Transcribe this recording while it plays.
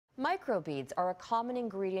Microbeads are a common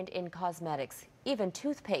ingredient in cosmetics, even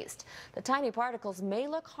toothpaste. The tiny particles may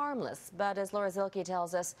look harmless, but as Laura Zilke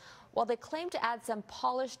tells us, while they claim to add some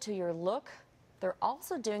polish to your look, they're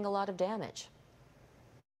also doing a lot of damage.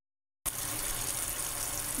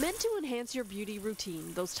 Meant to enhance your beauty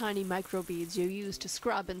routine, those tiny microbeads you use to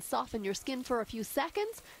scrub and soften your skin for a few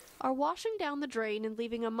seconds are washing down the drain and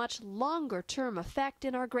leaving a much longer-term effect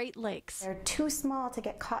in our Great Lakes. They're too small to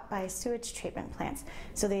get caught by sewage treatment plants,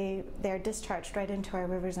 so they're discharged right into our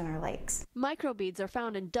rivers and our lakes. Microbeads are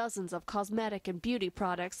found in dozens of cosmetic and beauty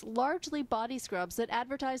products, largely body scrubs that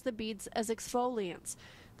advertise the beads as exfoliants.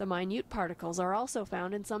 The minute particles are also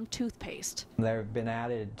found in some toothpaste. They've been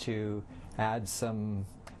added to add some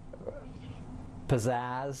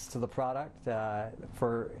pizzazz to the product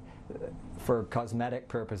for cosmetic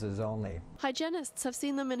purposes only. Hygienists have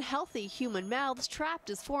seen them in healthy human mouths trapped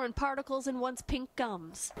as foreign particles in once pink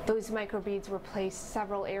gums. Those microbeads were placed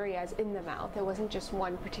several areas in the mouth. It wasn't just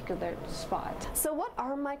one particular spot. So what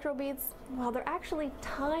are microbeads? Well, they're actually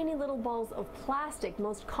tiny little balls of plastic,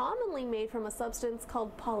 most commonly made from a substance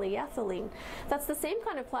called polyethylene. That's the same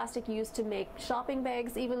kind of plastic used to make shopping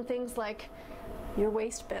bags, even things like your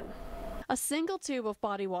waste bin. A single tube of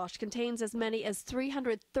body wash contains as many as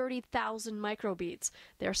 330,000 microbeads.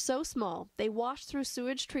 They're so small, they wash through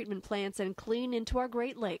sewage treatment plants and clean into our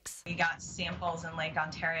Great Lakes. We got samples in Lake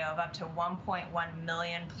Ontario of up to 1.1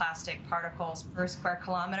 million plastic particles per square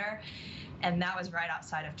kilometer, and that was right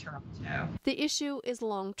outside of Toronto. The issue is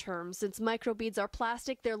long-term. Since microbeads are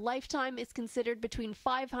plastic, their lifetime is considered between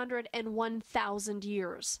 500 and 1,000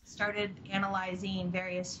 years. Started analyzing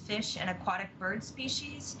various fish and aquatic bird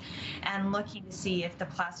species and looking to see if the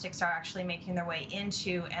plastics are actually making their way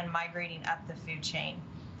into and migrating up the food chain.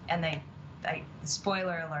 And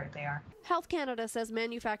spoiler alert, they are. Health Canada says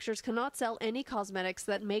manufacturers cannot sell any cosmetics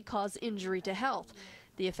that may cause injury to health.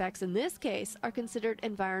 The effects in this case are considered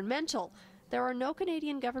environmental. There are no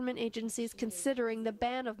Canadian government agencies considering the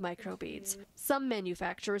ban of microbeads. Some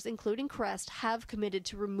manufacturers, including Crest, have committed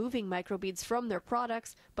to removing microbeads from their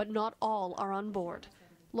products, but not all are on board.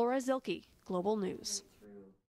 Laura Zilke, Global News.